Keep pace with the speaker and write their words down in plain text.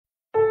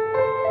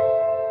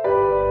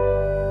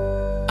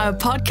A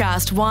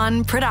Podcast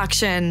One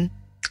production.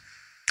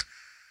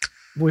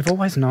 We've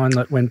always known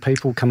that when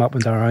people come up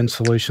with their own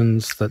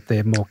solutions, that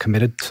they're more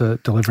committed to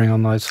delivering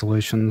on those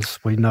solutions.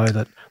 We know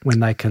that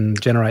when they can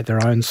generate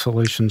their own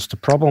solutions to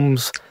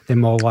problems, they're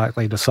more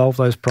likely to solve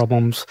those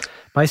problems.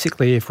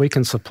 Basically, if we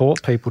can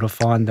support people to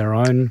find their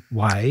own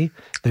way,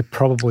 they're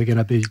probably going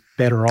to be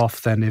better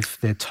off than if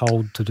they're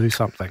told to do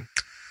something.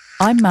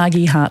 I'm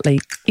Margie Hartley,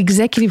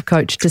 Executive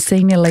Coach to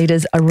senior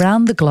leaders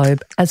around the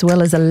globe, as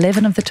well as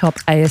 11 of the top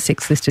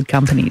ASX-listed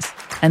companies.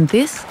 And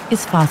this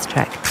is Fast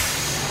Track.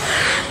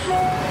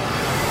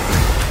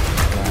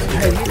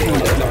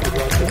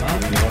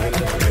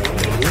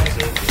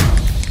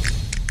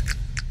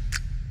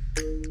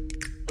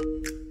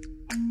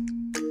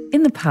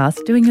 In the past,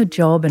 doing your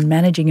job and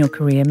managing your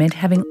career meant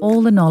having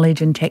all the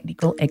knowledge and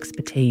technical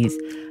expertise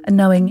and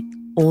knowing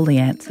all the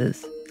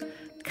answers.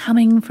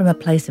 Coming from a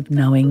place of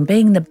knowing,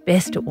 being the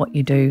best at what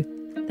you do,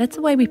 that's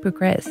the way we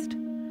progressed.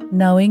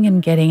 Knowing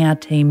and getting our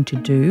team to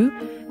do,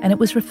 and it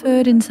was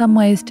referred in some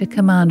ways to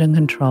command and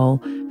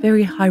control,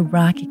 very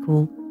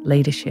hierarchical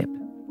leadership.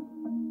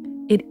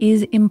 It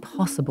is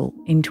impossible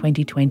in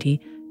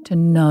 2020 to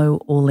know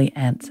all the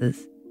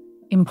answers.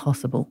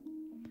 Impossible.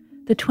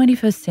 The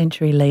 21st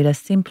century leader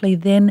simply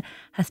then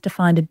has to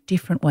find a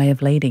different way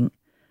of leading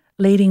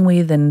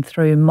with and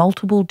through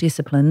multiple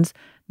disciplines,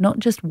 not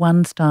just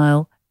one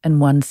style and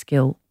one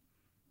skill.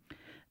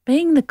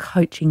 Being the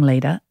coaching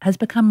leader has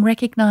become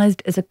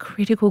recognised as a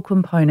critical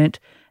component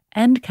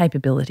and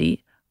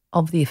capability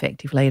of the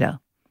effective leader,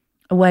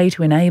 a way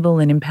to enable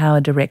and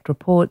empower direct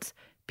reports,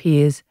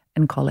 peers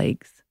and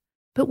colleagues.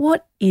 But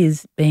what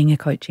is being a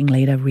coaching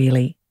leader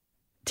really?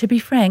 To be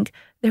frank,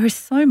 there is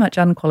so much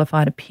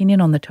unqualified opinion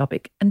on the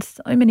topic and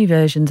so many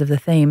versions of the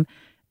theme,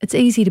 it's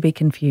easy to be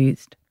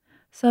confused.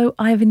 So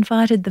I have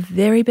invited the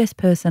very best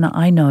person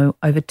I know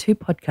over 2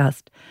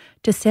 podcasts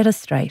to set us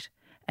straight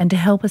and to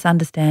help us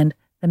understand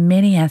the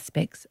many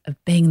aspects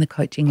of being the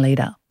coaching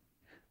leader.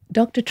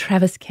 Dr.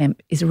 Travis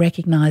Kemp is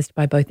recognised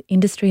by both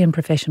industry and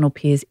professional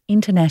peers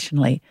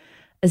internationally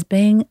as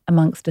being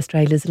amongst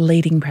Australia's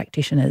leading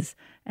practitioners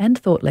and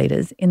thought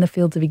leaders in the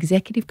fields of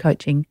executive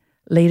coaching,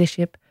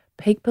 leadership,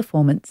 peak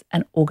performance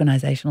and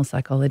organisational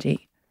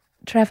psychology.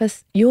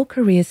 Travis, your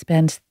career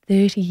spans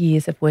 30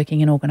 years of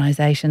working in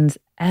organisations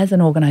as an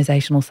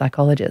organisational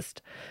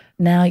psychologist.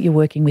 Now you're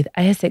working with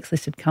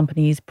ASX-listed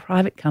companies,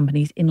 private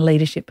companies in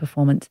leadership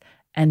performance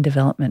and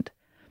development.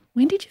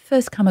 When did you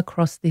first come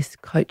across this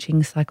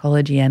coaching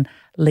psychology and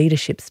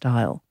leadership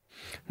style?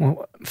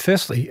 Well,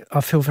 firstly, I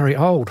feel very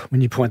old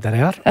when you point that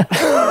out.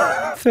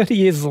 30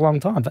 years is a long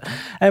time.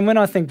 And when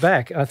I think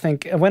back, I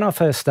think when I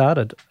first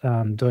started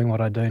doing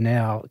what I do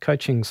now,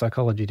 coaching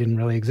psychology didn't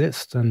really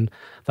exist. And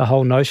the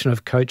whole notion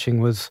of coaching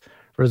was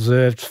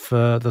reserved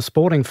for the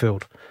sporting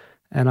field.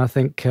 And I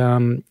think,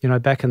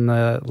 back in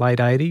the late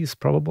 80s,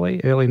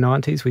 probably, early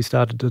 90s, we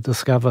started to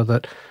discover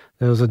that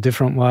there was a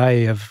different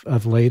way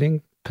of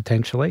leading,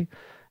 potentially,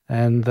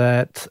 and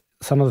that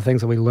some of the things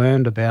that we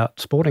learned about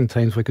sporting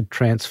teams we could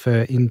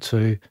transfer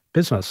into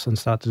business and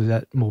start to do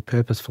that more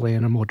purposefully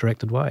in a more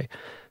directed way.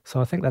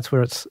 So I think that's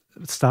where it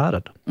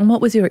started. And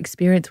what was your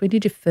experience? When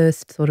did you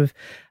first sort of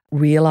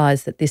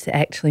realise that this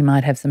actually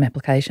might have some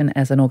application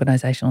as an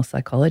organisational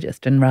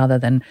psychologist and rather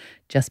than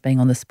just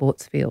being on the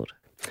sports field?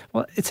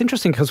 Well, it's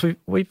interesting because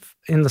we've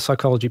in the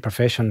psychology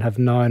profession have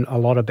known a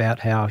lot about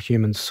how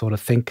humans sort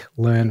of think,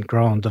 learn,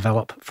 grow and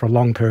develop for a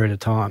long period of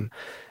time.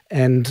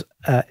 And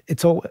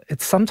it's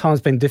sometimes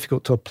been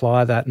difficult to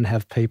apply that and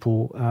have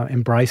people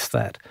embrace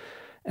that.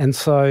 And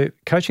so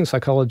coaching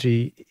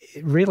psychology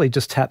really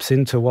just taps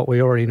into what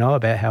we already know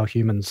about how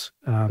humans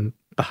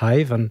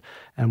behave and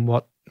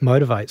what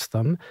motivates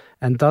them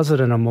and does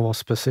it in a more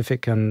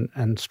specific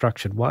and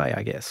structured way,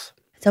 I guess.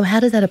 So how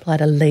does that apply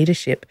to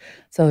leadership?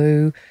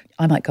 So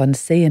I might go and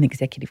see an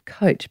executive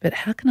coach, but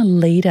how can a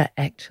leader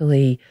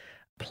actually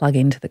plug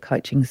into the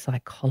coaching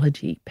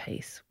psychology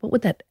piece? What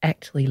would that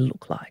actually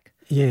look like?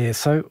 Yeah,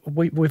 so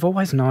we've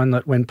always known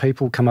that when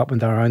people come up with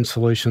their own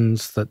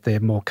solutions, that they're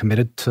more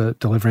committed to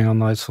delivering on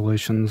those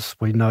solutions.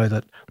 We know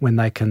that when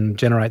they can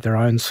generate their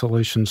own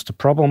solutions to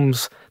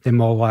problems, they're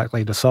more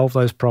likely to solve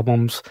those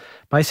problems.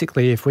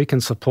 Basically, if we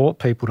can support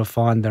people to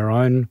find their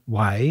own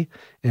way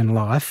in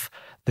life,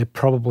 they're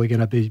probably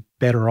going to be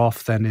better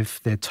off than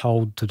if they're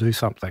told to do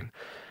something.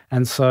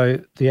 And so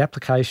the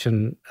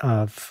application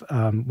of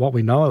what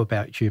we know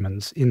about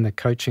humans in the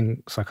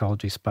coaching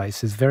psychology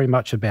space is very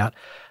much about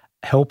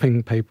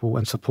helping people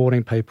and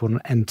supporting people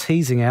and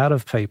teasing out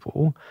of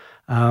people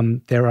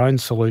their own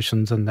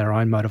solutions and their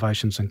own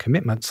motivations and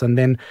commitments, and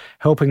then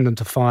helping them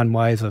to find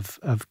ways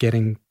of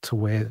getting to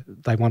where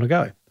they want to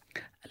go.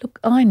 Look,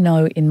 I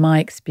know in my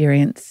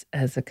experience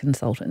as a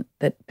consultant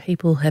that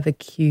people have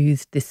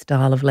accused this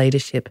style of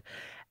leadership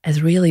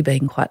as really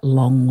being quite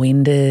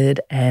long-winded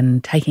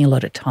and taking a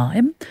lot of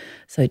time,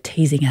 so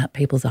teasing out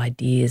people's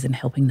ideas and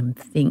helping them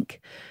think.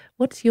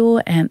 What's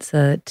your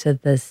answer to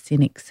the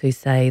cynics who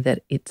say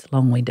that it's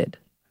long-winded?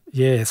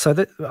 Yeah,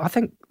 so I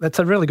think that's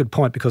a really good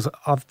point because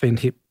I've been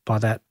hit by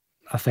that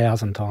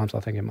 1,000 times, I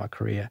think, in my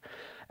career.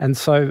 And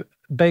so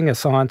being a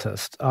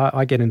scientist,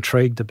 I get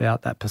intrigued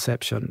about that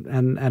perception,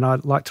 and I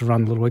like to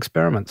run little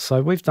experiments.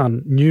 So we've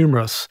done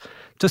numerous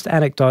just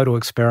anecdotal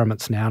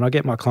experiments now, and I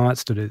get my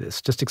clients to do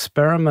this. Just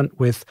experiment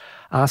with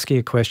asking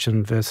a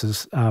question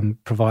versus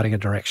providing a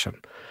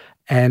direction.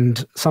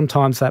 And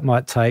sometimes that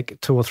might take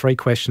 2 or 3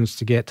 questions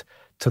to get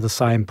to the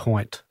same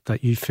point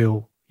that you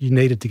feel you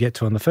needed to get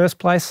to in the first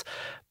place.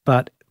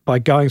 But by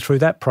going through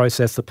that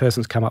process, the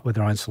person's come up with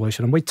their own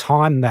solution. And we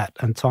time that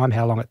and time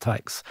how long it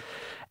takes.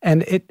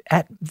 And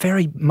at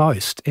very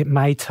most, it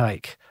may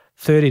take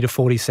 30 to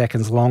 40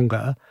 seconds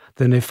longer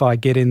than if I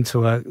get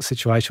into a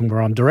situation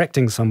where I'm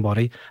directing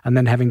somebody and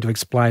then having to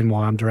explain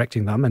why I'm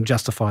directing them and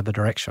justify the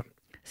direction.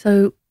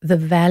 So the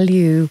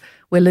value,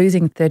 we're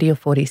losing 30 or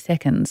 40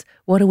 seconds.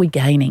 What are we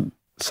gaining?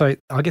 So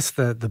I guess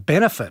the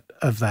benefit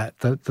of that,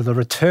 the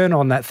return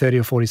on that 30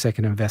 or 40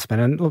 second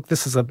investment, and look,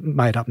 this is a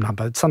made up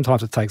number.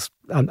 Sometimes it takes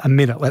a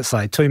minute, let's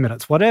say 2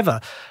 minutes, whatever.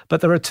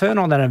 But the return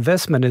on that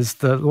investment is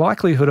the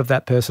likelihood of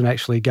that person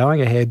actually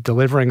going ahead,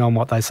 delivering on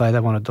what they say they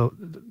want to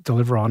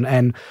deliver on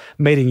and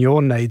meeting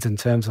your needs in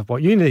terms of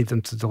what you need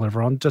them to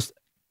deliver on just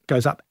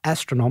goes up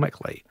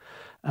astronomically.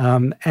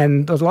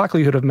 And the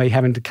likelihood of me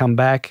having to come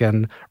back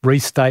and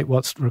restate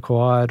what's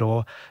required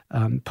or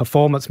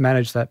performance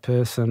manage that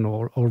person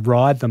or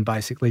ride them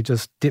basically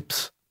just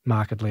dips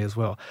markedly as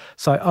well.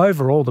 So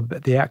overall,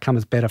 the outcome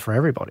is better for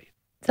everybody.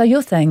 So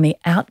you're saying the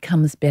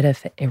outcome's better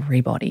for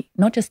everybody,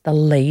 not just the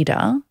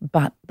leader,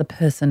 but the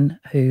person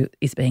who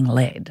is being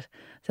led.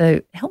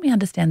 So help me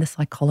understand the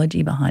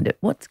psychology behind it.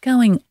 What's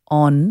going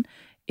on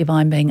if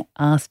I'm being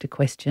asked a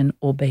question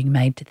or being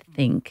made to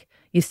think?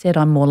 You said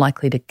I'm more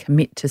likely to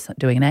commit to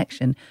doing an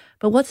action,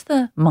 but what's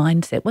the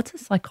mindset? What's the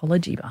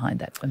psychology behind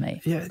that for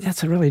me? Yeah,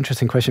 that's a really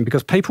interesting question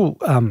because people,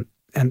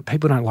 and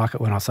people don't like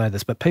it when I say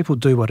this, but people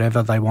do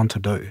whatever they want to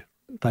do.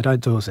 They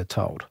don't do as they're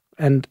told.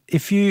 And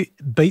if you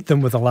beat them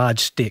with a large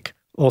stick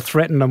or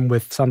threaten them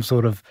with some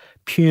sort of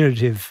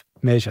punitive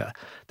measure,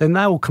 then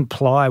they will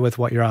comply with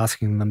what you're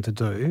asking them to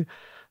do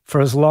for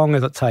as long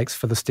as it takes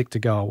for the stick to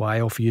go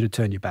away or for you to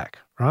turn your back,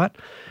 right?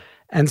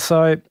 And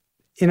so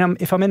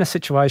if I'm in a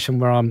situation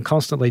where I'm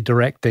constantly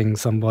directing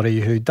somebody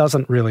who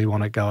doesn't really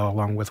want to go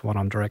along with what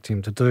I'm directing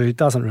them to do,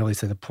 doesn't really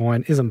see the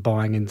point, isn't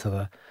buying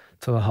into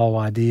the whole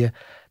idea,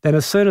 then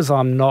as soon as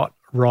I'm not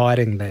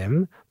riding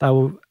them, they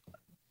will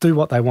do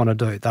what they want to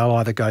do. They'll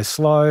either go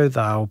slow,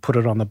 they'll put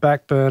it on the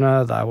back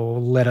burner, they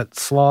will let it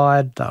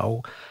slide,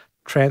 they'll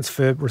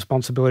transfer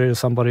responsibility to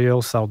somebody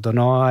else, they'll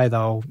deny,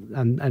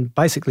 and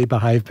basically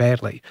behave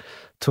badly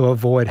to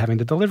avoid having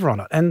to deliver on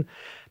it. And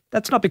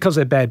that's not because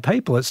they're bad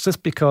people. It's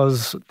just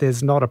because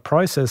there's not a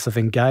process of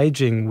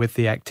engaging with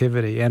the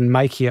activity and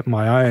making it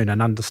my own and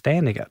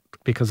understanding it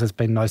because there's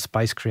been no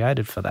space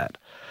created for that.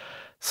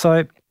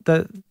 So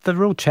the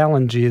real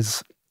challenge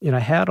is,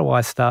 how do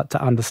I start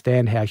to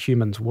understand how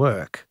humans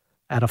work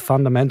at a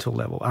fundamental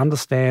level,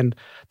 understand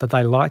that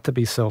they like to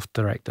be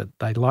self-directed,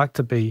 they like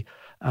to be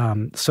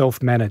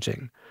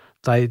self-managing,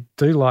 they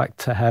do like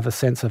to have a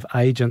sense of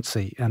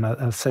agency and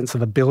a sense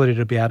of ability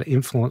to be able to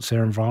influence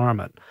their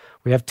environment.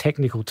 We have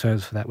technical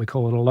terms for that. We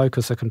call it a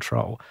locus of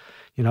control.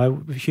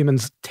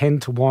 Humans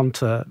tend to want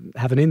to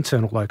have an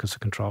internal locus of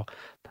control,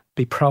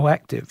 be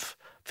proactive,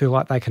 feel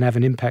like they can have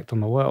an impact on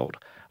the world.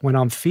 When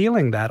I'm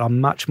feeling that,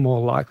 I'm much more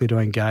likely to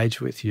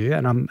engage with you,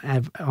 and I'm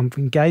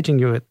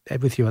engaging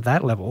with you at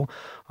that level.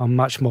 I'm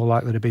much more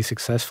likely to be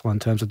successful in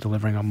terms of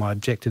delivering on my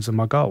objectives and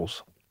my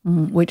goals.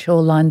 Which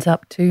all lines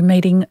up to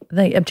meeting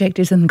the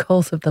objectives and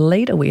goals of the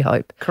leader, we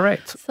hope.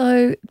 Correct.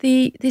 So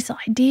this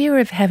idea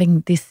of having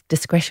this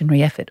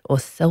discretionary effort or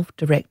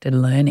self-directed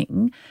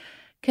learning,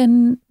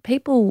 can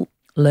people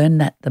learn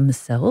that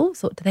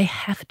themselves, or do they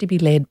have to be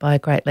led by a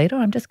great leader?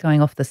 I'm just going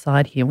off the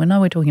side here. We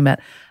know we're talking about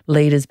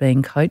leaders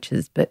being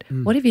coaches, but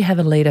what if you have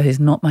a leader who's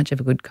not much of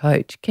a good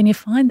coach? Can you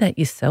find that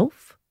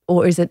yourself,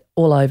 or is it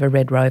all over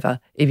Red Rover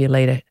if your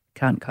leader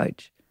can't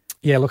coach?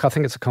 Yeah, look, I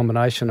think it's a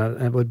combination.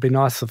 It would be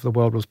nice if the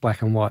world was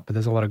black and white, but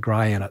there's a lot of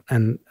grey in it.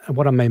 And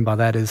what I mean by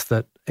that is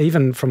that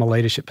even from a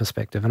leadership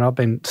perspective, and I've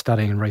been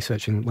studying and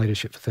researching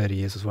leadership for 30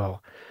 years as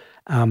well,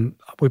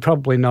 we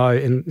probably know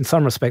in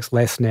some respects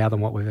less now than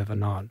what we've ever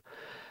known.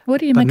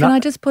 What do you mean? Can I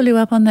just pull you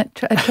up on that,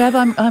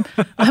 Trav?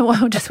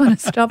 I just want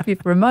to stop you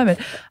for a moment.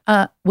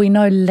 We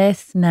know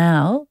less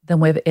now than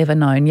we've ever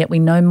known, yet we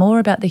know more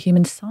about the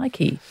human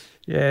psyche.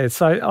 Yeah,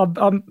 so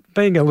I'm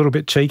being a little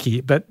bit cheeky,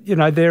 but,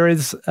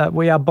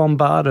 we are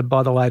bombarded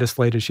by the latest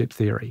leadership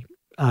theory.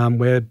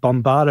 We're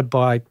bombarded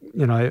by,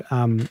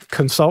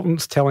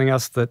 consultants telling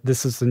us that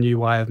this is the new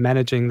way of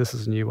managing, this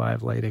is the new way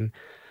of leading,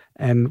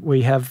 and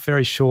we have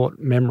very short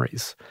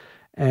memories.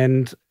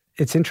 And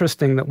it's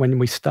interesting that when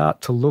we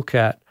start to look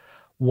at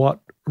what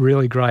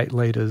really great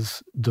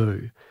leaders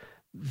do,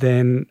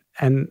 then,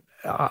 and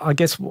I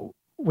guess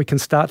we can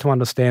start to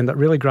understand that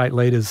really great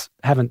leaders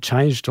haven't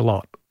changed a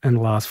lot in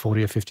the last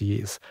 40 or 50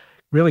 years.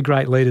 Really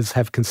great leaders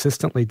have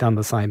consistently done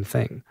the same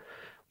thing.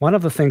 One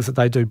of the things that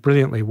they do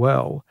brilliantly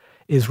well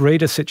is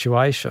read a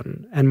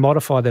situation and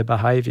modify their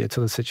behaviour to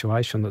the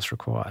situation that's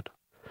required.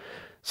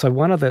 So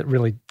one of the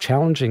really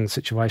challenging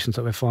situations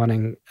that we're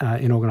finding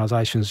in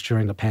organisations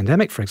during the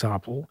pandemic, for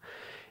example,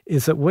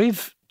 is that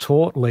we've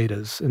taught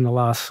leaders in the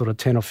last sort of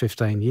 10 or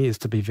 15 years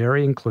to be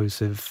very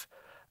inclusive,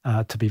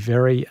 to be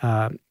very,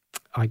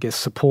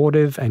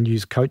 supportive and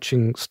use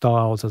coaching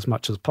styles as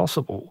much as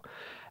possible.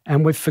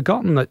 And we've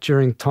forgotten that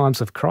during times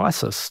of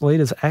crisis,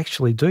 leaders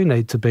actually do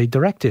need to be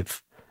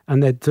directive,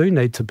 and they do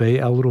need to be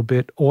a little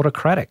bit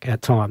autocratic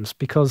at times,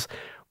 because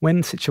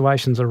when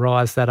situations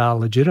arise that are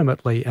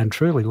legitimately and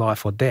truly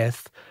life or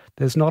death,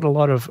 there's not a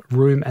lot of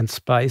room and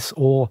space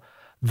or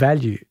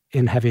value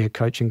in having a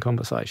coaching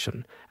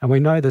conversation. And we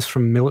know this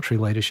from military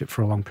leadership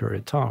for a long period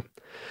of time.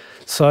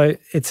 So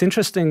it's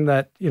interesting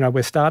that,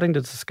 we're starting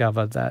to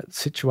discover that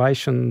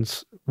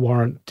situations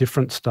warrant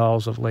different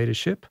styles of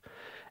leadership.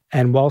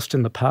 And whilst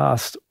in the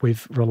past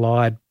we've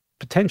relied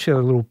potentially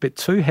a little bit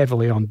too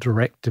heavily on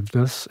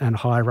directiveness and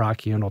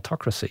hierarchy and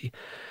autocracy,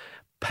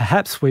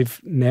 perhaps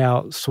we've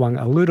now swung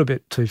a little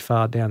bit too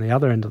far down the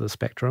other end of the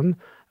spectrum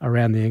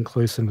around the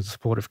inclusive and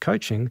supportive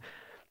coaching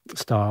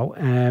style,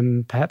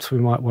 and perhaps we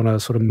might want to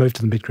sort of move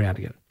to the mid-ground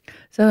again.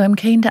 So I'm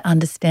keen to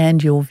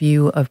understand your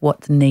view of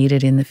what's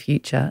needed in the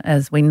future,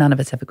 as none of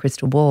us have a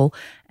crystal ball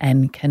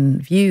and can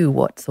view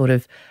what sort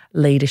of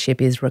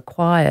leadership is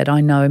required.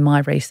 I know my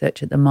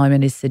research at the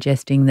moment is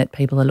suggesting that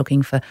people are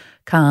looking for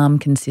calm,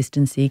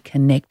 consistency,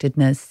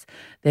 connectedness.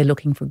 They're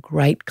looking for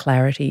great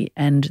clarity,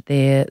 and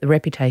the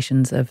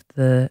reputations of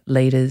the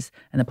leaders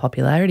and the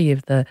popularity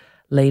of the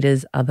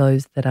leaders are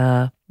those that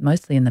are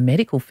mostly in the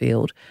medical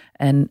field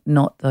and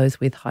not those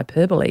with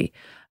hyperbole.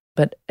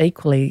 But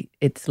equally,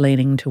 it's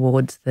leaning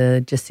towards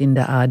the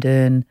Jacinda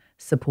Ardern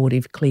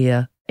supportive,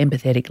 clear,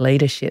 empathetic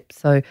leadership.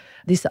 So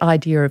this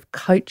idea of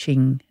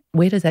coaching,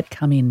 where does that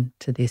come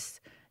into this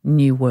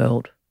new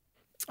world?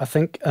 I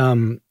think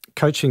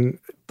coaching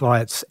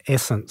by its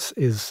essence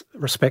is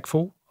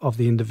respectful of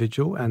the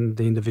individual and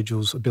the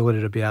individual's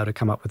ability to be able to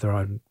come up with their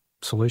own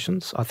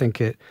solutions. I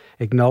think it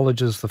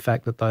acknowledges the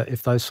fact that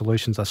if those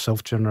solutions are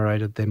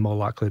self-generated, they're more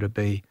likely to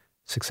be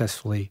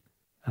successfully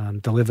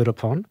delivered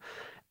upon.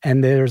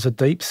 And there is a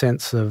deep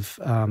sense of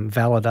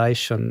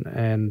validation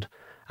and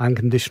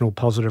unconditional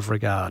positive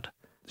regard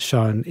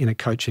shown in a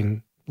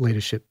coaching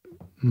leadership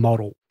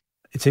model.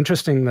 It's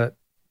interesting that,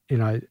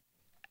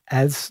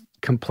 as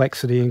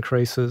complexity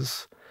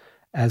increases,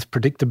 as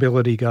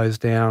predictability goes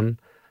down,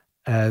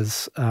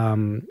 as,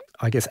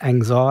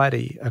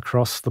 anxiety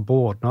across the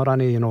board, not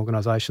only in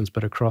organisations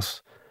but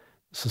across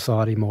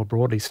society more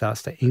broadly,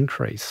 starts to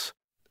increase,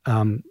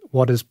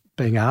 what is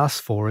being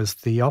asked for is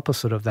the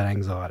opposite of that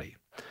anxiety.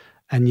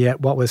 And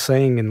yet what we're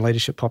seeing in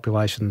leadership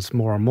populations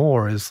more and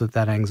more is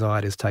that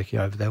anxiety is taking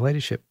over their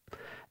leadership.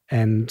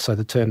 And so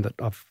the term that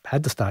I've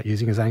had to start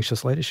using is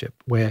anxious leadership,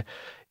 where,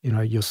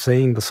 you're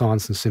seeing the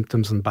signs and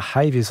symptoms and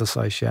behaviours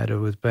associated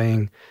with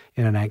being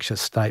in an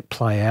anxious state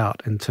play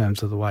out in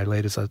terms of the way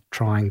leaders are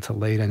trying to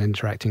lead and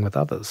interacting with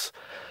others.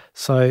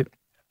 So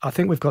I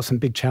think we've got some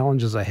big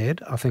challenges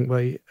ahead. I think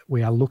we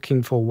are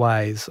looking for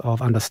ways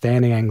of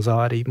understanding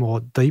anxiety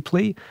more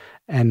deeply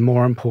and,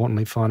 more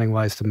importantly, finding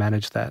ways to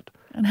manage that.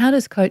 And how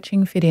does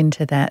coaching fit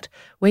into that?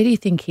 Where do you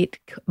think it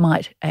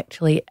might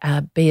actually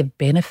be a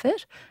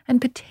benefit and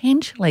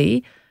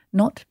potentially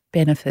not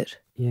benefit?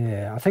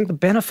 Yeah, I think the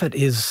benefit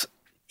is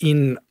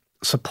in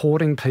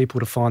supporting people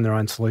to find their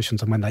own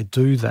solutions. And when they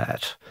do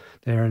that,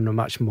 they're in a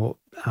much more,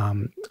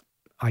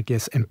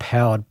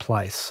 empowered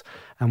place.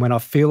 And when I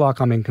feel like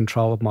I'm in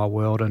control of my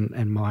world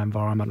and my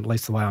environment, at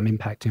least the way I'm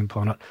impacting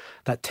upon it,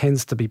 that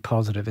tends to be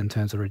positive in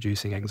terms of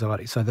reducing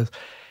anxiety. So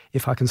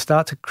if I can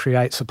start to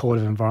create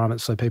supportive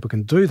environments so people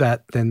can do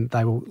that, then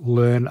they will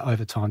learn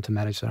over time to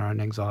manage their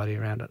own anxiety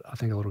around it, I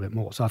think, a little bit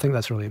more. So I think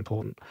that's really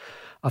important.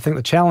 I think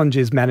the challenge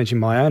is managing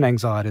my own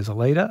anxiety as a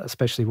leader,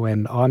 especially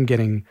when I'm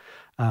getting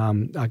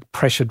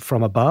pressured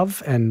from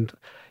above. And,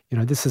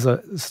 this is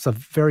a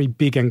very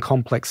big and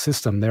complex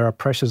system. There are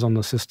pressures on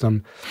the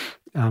system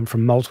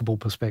from multiple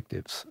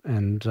perspectives.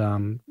 And,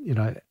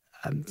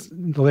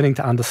 learning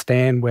to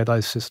understand where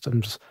those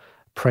systems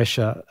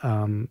pressure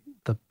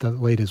the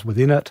leaders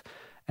within it,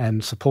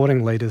 and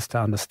supporting leaders to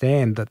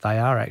understand that they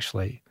are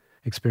actually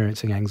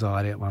experiencing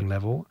anxiety at one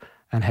level,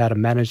 and how to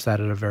manage that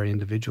at a very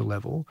individual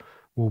level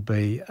will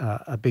be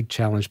a big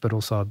challenge, but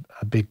also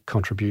a big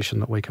contribution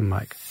that we can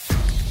make.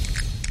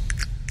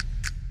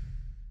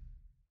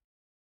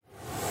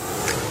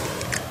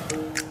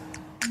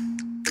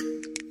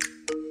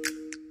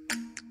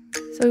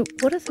 So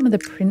what are some of the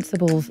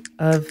principles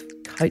of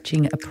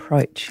coaching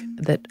approach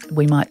that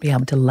we might be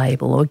able to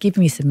label, or give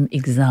me some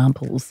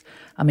examples?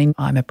 I mean,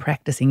 I'm a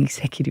practicing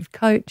executive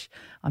coach.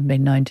 I've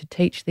been known to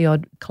teach the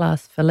odd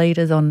class for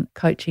leaders on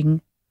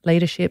coaching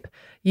leadership.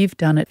 You've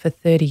done it for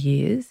 30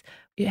 years.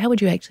 How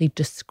would you actually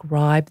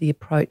describe the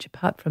approach,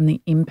 apart from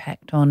the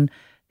impact on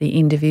the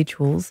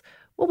individuals?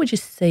 What would you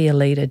see a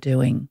leader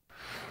doing?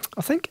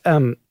 I think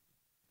one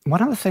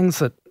of the things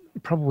that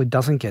probably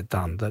doesn't get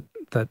done that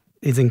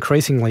is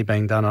increasingly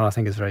being done, and I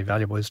think is very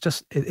valuable, is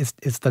just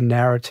it's the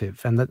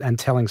narrative and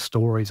telling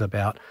stories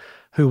about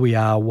who we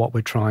are, what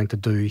we're trying to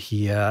do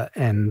here,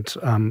 and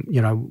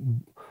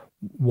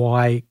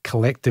why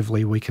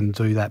collectively we can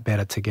do that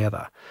better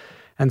together.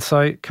 And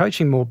so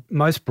coaching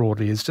most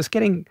broadly is just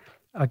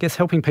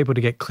helping people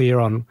to get clear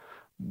on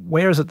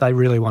where is it they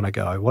really want to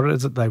go, what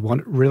is it they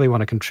really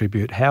want to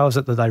contribute, how is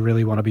it that they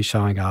really want to be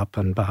showing up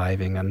and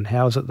behaving, and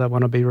how is it they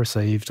want to be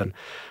received, and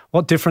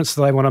what difference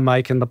do they want to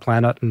make in the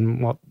planet,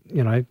 and what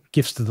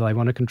gifts do they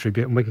want to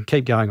contribute, and we can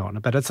keep going on.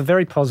 But it's a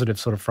very positive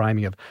sort of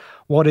framing of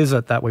what is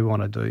it that we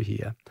want to do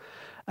here.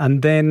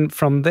 And then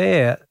from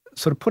there,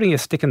 sort of putting a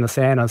stick in the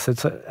sand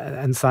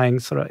and saying,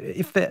 sort of,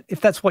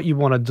 if that's what you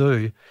want to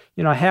do,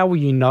 how will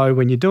you know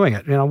when you're doing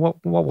it?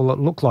 What will it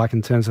look like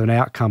in terms of an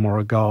outcome or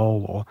a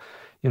goal or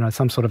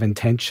some sort of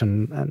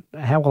intention,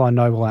 and how will I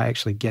know will I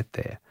actually get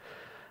there?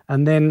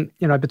 And then,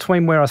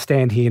 between where I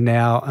stand here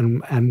now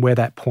and where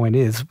that point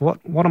is, what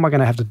am I going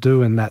to have to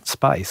do in that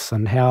space,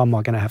 and how am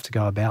I going to have to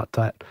go about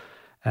that?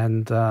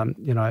 And,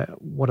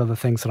 what are the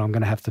things that I'm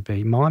going to have to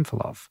be mindful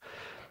of?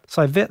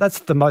 So that's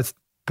the most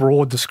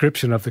broad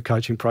description of the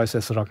coaching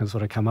process that I can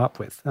sort of come up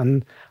with.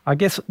 And I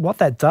guess what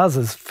that does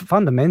is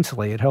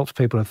fundamentally it helps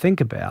people to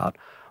think about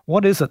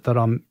what is it that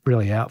I'm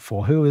really out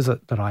for, who is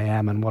it that I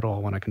am, and what do I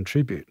want to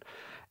contribute?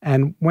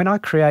 And when I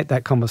create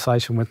that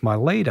conversation with my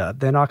leader,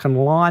 then I can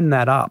line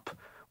that up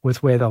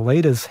with where the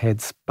leader's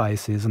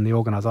headspace is and the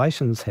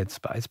organisation's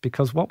headspace,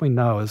 because what we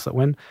know is that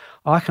when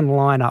I can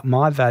line up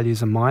my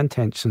values and my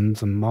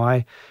intentions and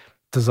my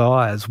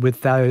desires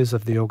with those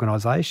of the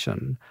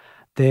organisation,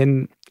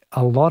 then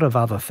a lot of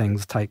other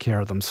things take care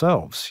of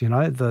themselves.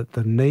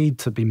 The need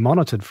to be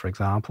monitored, for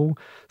example,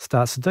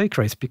 starts to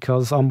decrease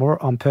because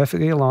I'm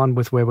perfectly aligned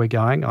with where we're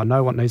going. I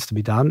know what needs to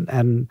be done,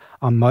 and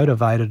I'm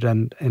motivated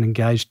and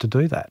engaged to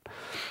do that.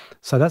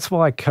 So that's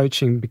why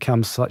coaching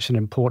becomes such an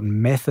important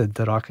method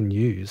that I can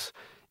use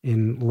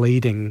in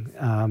leading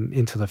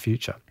into the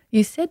future.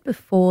 You said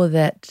before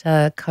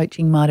that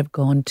coaching might have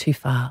gone too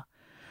far.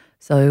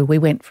 So we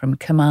went from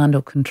command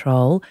or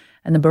control,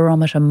 and the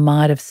barometer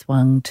might have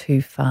swung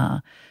too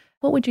far.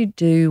 What would you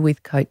do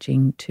with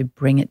coaching to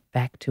bring it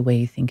back to where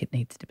you think it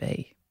needs to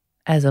be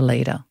as a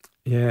leader?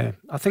 Yeah,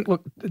 I think,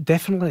 look,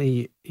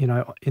 definitely,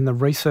 in the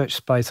research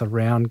space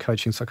around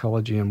coaching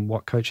psychology and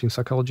what coaching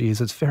psychology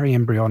is, it's very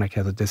embryonic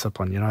as a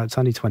discipline. It's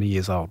only 20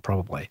 years old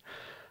probably,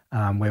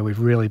 where we've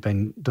really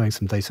been doing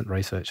some decent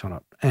research on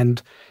it.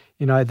 And,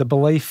 the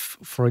belief,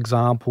 for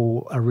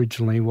example,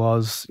 originally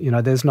was,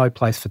 there's no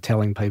place for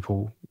telling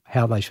people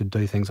how they should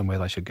do things and where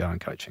they should go in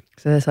coaching.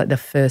 So that's like the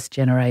first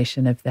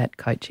generation of that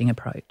coaching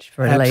approach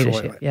for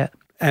leadership. Yeah.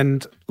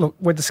 And look,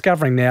 we're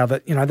discovering now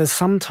that, there's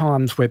some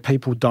times where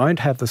people don't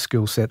have the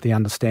skill set, the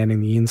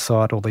understanding, the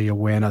insight or the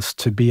awareness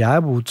to be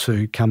able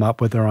to come up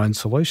with their own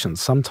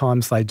solutions.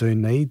 Sometimes they do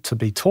need to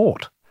be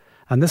taught.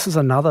 And this is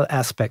another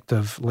aspect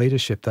of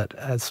leadership that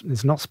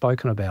is not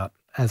spoken about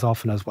as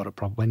often as what it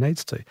probably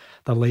needs to.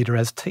 The leader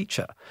as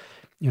teacher.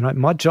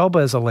 My job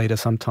as a leader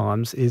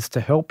sometimes is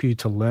to help you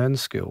to learn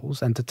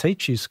skills and to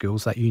teach you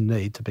skills that you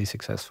need to be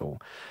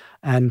successful.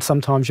 And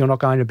sometimes you're not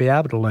going to be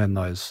able to learn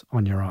those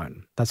on your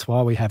own. That's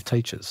why we have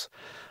teachers.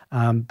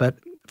 But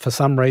for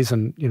some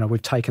reason,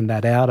 we've taken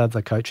that out of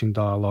the coaching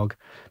dialogue.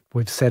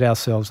 We've set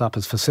ourselves up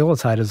as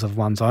facilitators of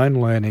one's own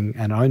learning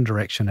and own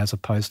direction as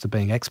opposed to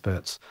being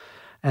experts.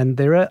 And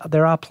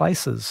there are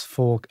places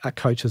for a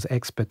coach's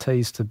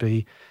expertise to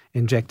be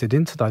injected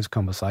into those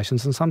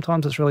conversations, and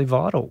sometimes it's really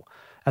vital.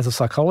 As a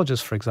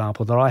psychologist, for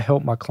example, that I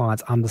help my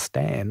clients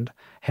understand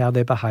how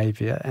their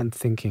behaviour and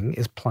thinking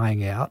is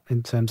playing out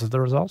in terms of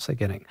the results they're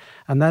getting.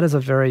 And that is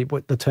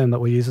the term that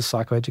we use is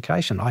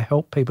psychoeducation. I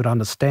help people to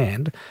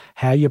understand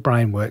how your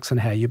brain works and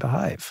how you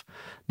behave.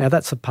 Now,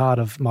 that's a part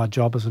of my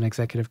job as an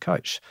executive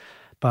coach.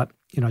 But,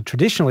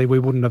 traditionally we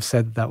wouldn't have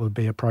said that would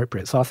be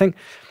appropriate. So I think,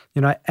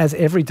 as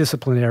every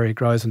discipline area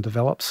grows and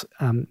develops,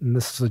 and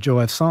this is the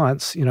joy of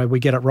science, we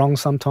get it wrong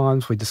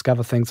sometimes, we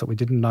discover things that we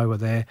didn't know were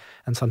there,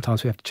 and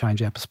sometimes we have to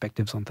change our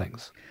perspectives on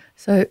things.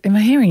 So am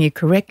I hearing you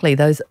correctly?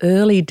 Those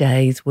early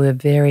days were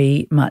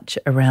very much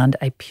around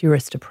a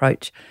purist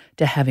approach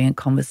to having a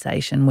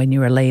conversation when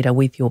you're a leader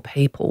with your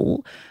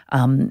people,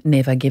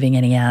 never giving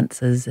any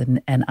answers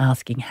and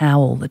asking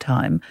how all the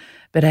time.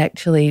 But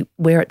actually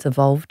where it's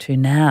evolved to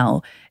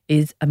now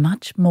is a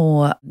much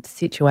more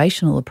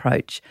situational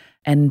approach,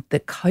 and the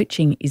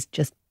coaching is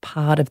just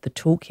part of the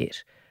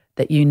toolkit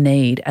that you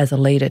need as a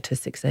leader to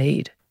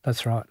succeed.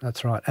 That's right.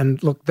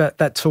 And look, that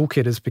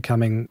toolkit is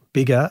becoming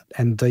bigger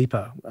and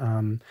deeper.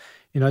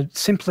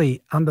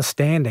 Simply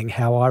understanding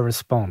how I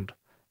respond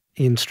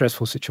in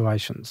stressful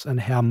situations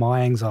and how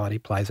my anxiety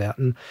plays out.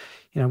 And,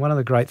 one of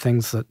the great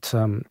things that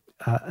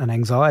an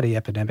anxiety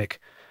epidemic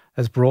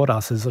has brought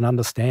us is an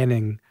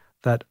understanding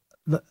that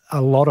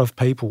a lot of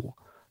people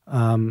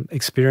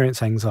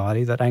experience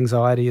anxiety, that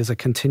anxiety is a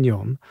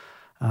continuum.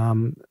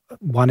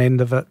 One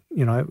end of it,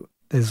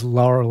 there's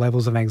lower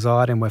levels of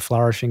anxiety and we're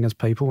flourishing as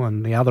people,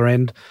 and the other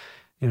end,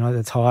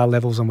 there's higher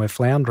levels and we're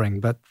floundering.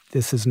 But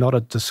this is not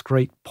a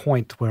discrete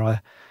point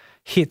where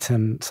hit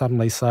and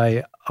suddenly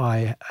say,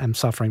 I am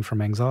suffering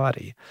from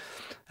anxiety.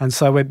 And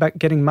so we're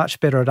getting much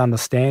better at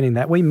understanding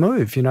that. We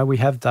move, we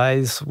have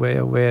days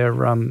where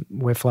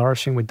we're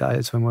flourishing, with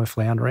days when we're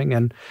floundering.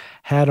 And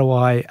how do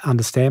I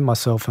understand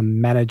myself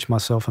and manage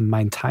myself and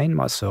maintain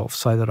myself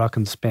so that I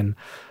can spend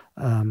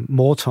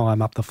more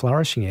time up the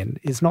flourishing end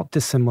is not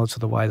dissimilar to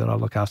the way that I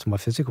look after my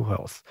physical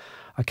health.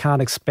 I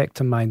can't expect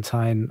to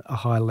maintain a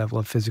high level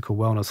of physical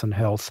wellness and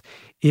health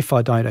if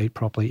I don't eat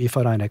properly, if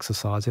I don't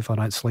exercise, if I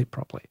don't sleep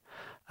properly.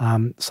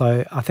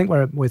 So I think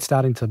we're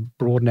starting to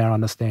broaden our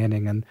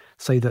understanding and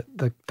see that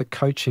the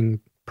coaching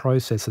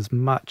process is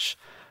much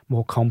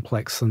more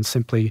complex than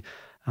simply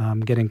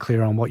getting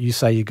clear on what you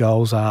say your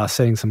goals are,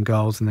 setting some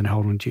goals, and then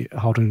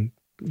holding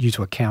you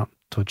to account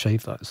to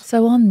achieve those.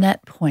 So on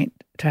that point,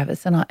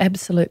 Travis, and I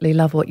absolutely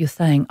love what you're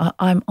saying,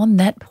 I'm on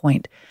that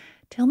point.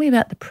 Tell me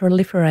about the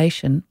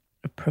proliferation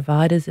of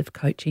providers of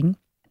coaching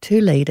to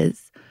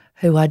leaders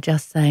who are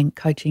just saying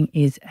coaching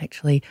is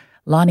actually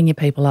lining your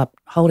people up,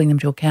 holding them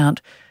to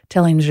account,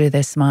 telling them to do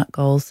their SMART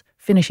goals,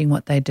 finishing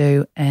what they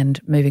do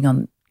and moving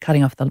on,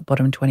 cutting off the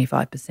bottom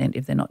 25%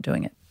 if they're not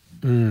doing it.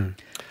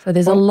 So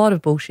there's a lot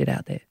of bullshit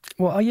out there.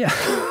 Well, yeah.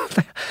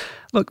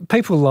 Look,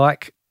 people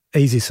like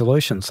easy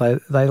solutions.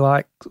 They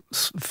like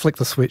flick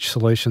the switch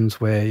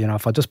solutions where,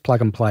 if I just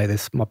plug and play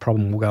this, my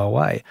problem will go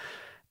away.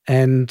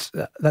 And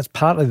that's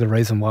partly the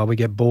reason why we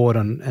get bored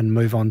and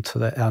move on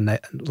to our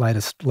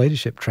latest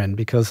leadership trend,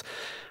 because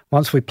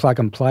once we plug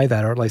and play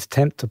that, or at least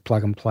attempt to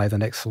plug and play the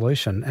next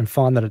solution and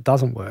find that it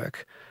doesn't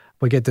work,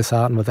 we get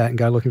disheartened with that and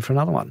go looking for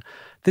another one.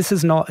 This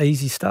is not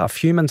easy stuff.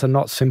 Humans are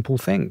not simple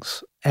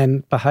things.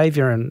 And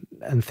behaviour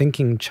and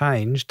thinking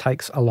change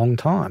takes a long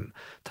time.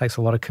 It takes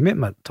a lot of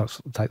commitment.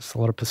 It takes a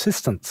lot of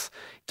persistence.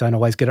 You don't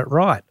always get it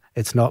right.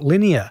 It's not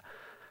linear.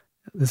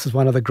 This is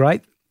one of the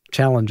great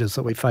challenges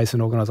that we face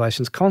in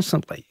organisations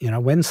constantly.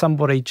 When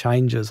somebody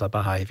changes a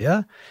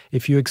behaviour,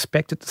 if you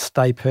expect it to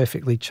stay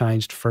perfectly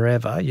changed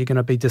forever, you're going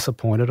to be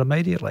disappointed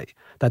immediately.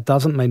 That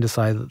doesn't mean to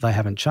say that they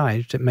haven't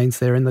changed. It means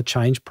they're in the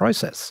change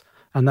process,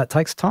 and that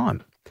takes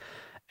time.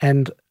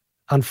 And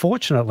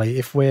unfortunately,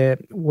 if we're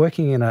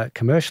working in a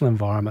commercial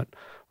environment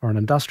or an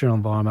industrial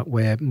environment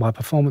where my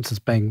performance is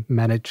being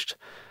managed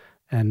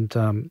and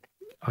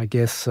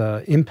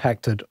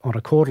impacted on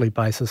a quarterly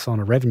basis on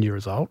a revenue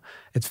result,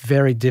 it's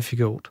very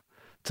difficult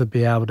to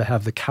be able to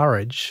have the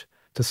courage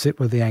to sit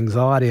with the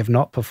anxiety of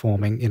not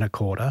performing in a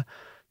quarter,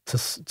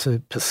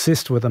 to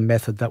persist with a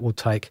method that will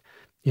take,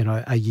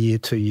 a year,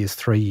 2 years,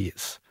 3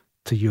 years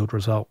to yield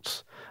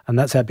results. And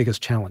that's our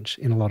biggest challenge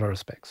in a lot of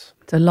respects.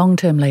 So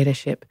long-term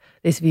leadership,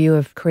 this view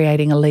of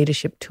creating a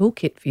leadership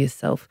toolkit for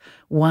yourself,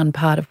 one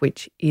part of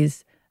which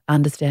is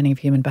understanding of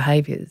human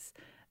behaviours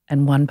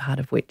and one part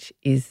of which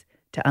is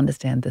to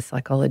understand the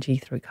psychology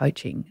through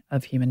coaching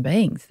of human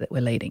beings that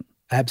we're leading.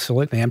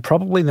 Absolutely. And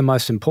probably the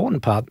most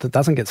important part that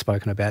doesn't get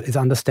spoken about is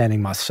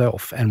understanding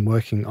myself and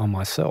working on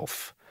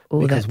myself.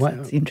 Oh, that's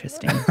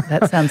interesting.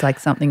 That sounds like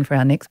something for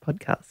our next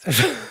podcast.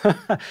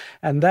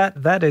 And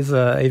that is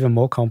an even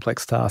more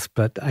complex task.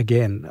 But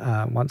again,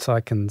 once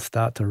I can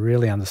start to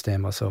really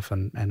understand myself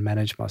and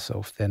manage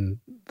myself, then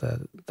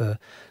the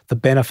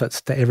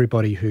benefits to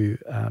everybody who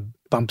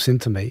bumps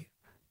into me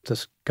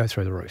just go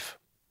through the roof.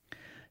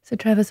 So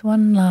Travis,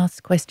 one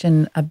last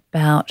question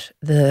about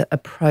the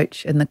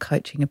approach and the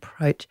coaching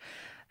approach.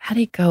 How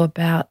do you go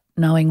about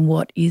knowing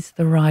what is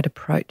the right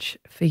approach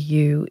for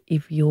you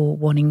if you're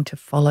wanting to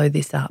follow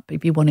this up,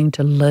 if you're wanting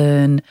to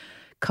learn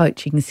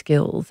coaching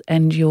skills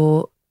and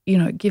you're,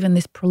 given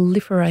this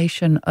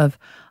proliferation of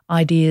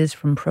ideas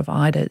from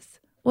providers?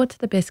 What's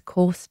the best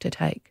course to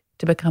take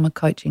to become a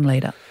coaching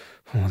leader?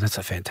 Oh, that's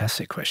a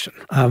fantastic question.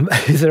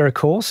 Is there a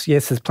course?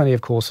 Yes, there's plenty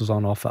of courses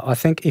on offer. I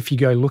think if you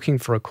go looking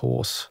for a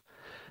course,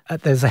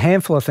 there's a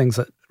handful of things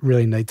that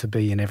really need to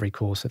be in every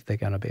course if they're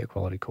going to be a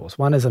quality course.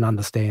 One is an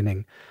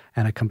understanding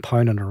and a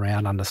component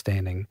around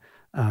understanding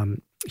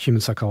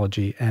human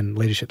psychology and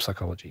leadership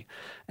psychology,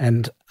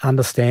 and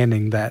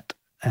understanding that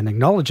and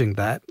acknowledging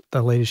that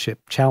the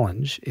leadership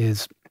challenge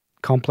is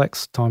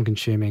complex,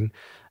 time-consuming,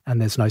 and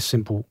there's no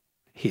simple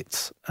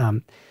hits.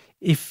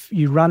 If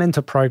you run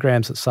into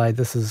programs that say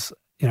this is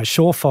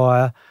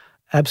surefire,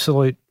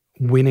 absolute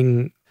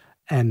winning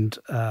and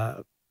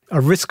a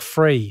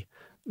risk-free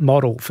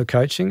model for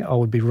coaching, I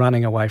would be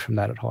running away from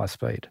that at high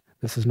speed.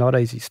 This is not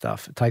easy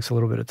stuff. It takes a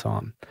little bit of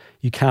time.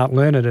 You can't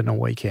learn it in a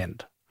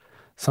weekend.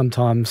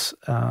 Sometimes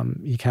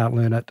you can't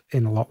learn it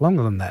in a lot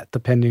longer than that,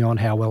 depending on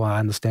how well I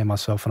understand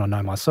myself and I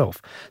know myself.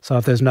 So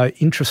if there's no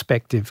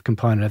introspective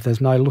component, if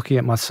there's no looking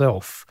at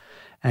myself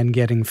and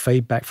getting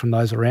feedback from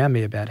those around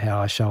me about how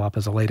I show up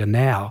as a leader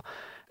now,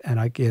 and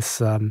I guess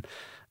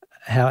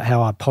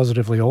how I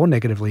positively or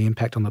negatively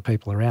impact on the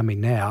people around me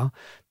now,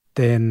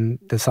 then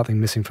there's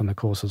something missing from the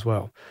course as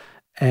well.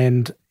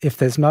 And if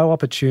there's no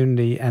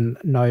opportunity and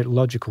no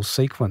logical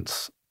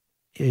sequence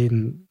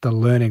in the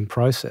learning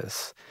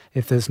process,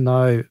 if there's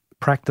no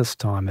practice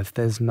time, if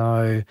there's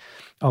no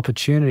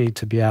opportunity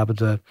to be able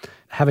to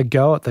have a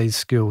go at these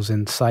skills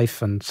in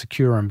safe and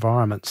secure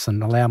environments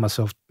and allow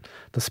myself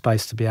the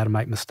space to be able to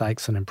make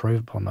mistakes and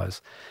improve upon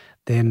those,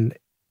 then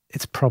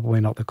it's probably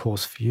not the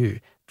course for you.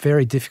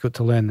 Very difficult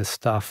to learn this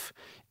stuff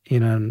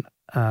in an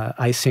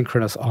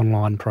asynchronous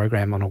online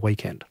program on a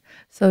weekend.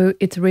 So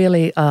it's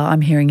really,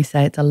 I'm hearing you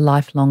say it's a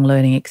lifelong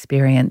learning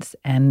experience,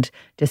 and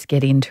just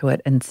get into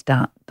it and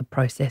start the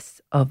process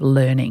of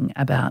learning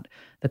about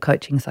the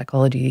coaching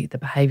psychology, the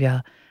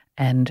behaviour,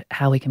 and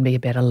how we can be a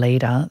better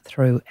leader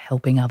through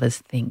helping others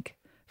think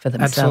for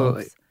themselves.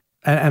 Absolutely.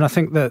 And I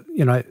think that,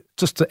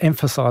 just to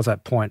emphasise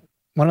that point,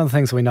 one of the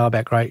things we know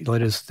about great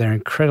leaders, they're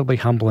incredibly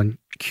humble and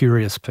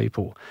curious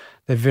people.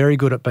 They're very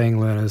good at being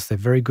learners. They're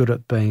very good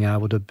at being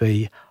able to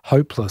be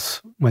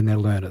hopeless when they're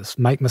learners,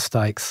 make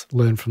mistakes,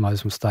 learn from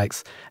those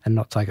mistakes, and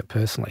not take it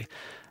personally.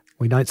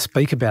 We don't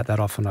speak about that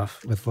often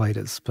enough with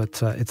leaders,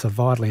 but it's a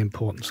vitally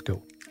important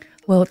skill.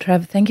 Well,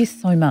 Trav, thank you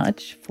so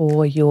much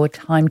for your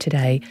time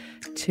today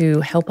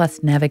to help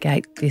us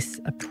navigate this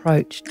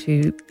approach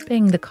to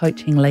being the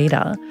coaching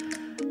leader.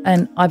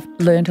 And I've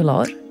learned a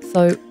lot.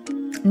 So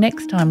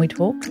next time we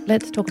talk,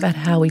 let's talk about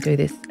how we do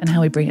this and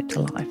how we bring it to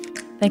life.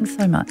 Thanks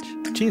so much.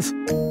 Cheers.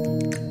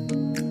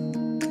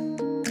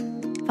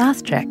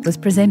 Fast Track was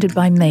presented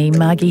by me,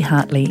 Margie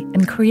Hartley,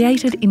 and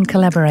created in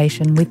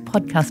collaboration with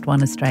Podcast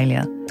One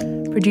Australia.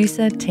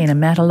 Producer Tina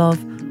Matalov,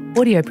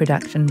 audio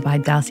production by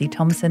Darcy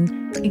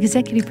Thompson,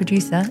 executive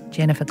producer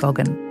Jennifer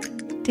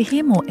Goggin. To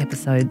hear more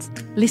episodes,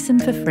 listen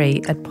for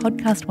free at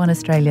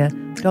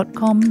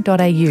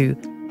podcastoneaustralia.com.au,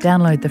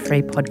 download the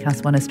free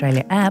Podcast One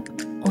Australia app,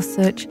 or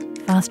search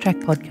Fast Track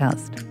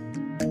Podcast.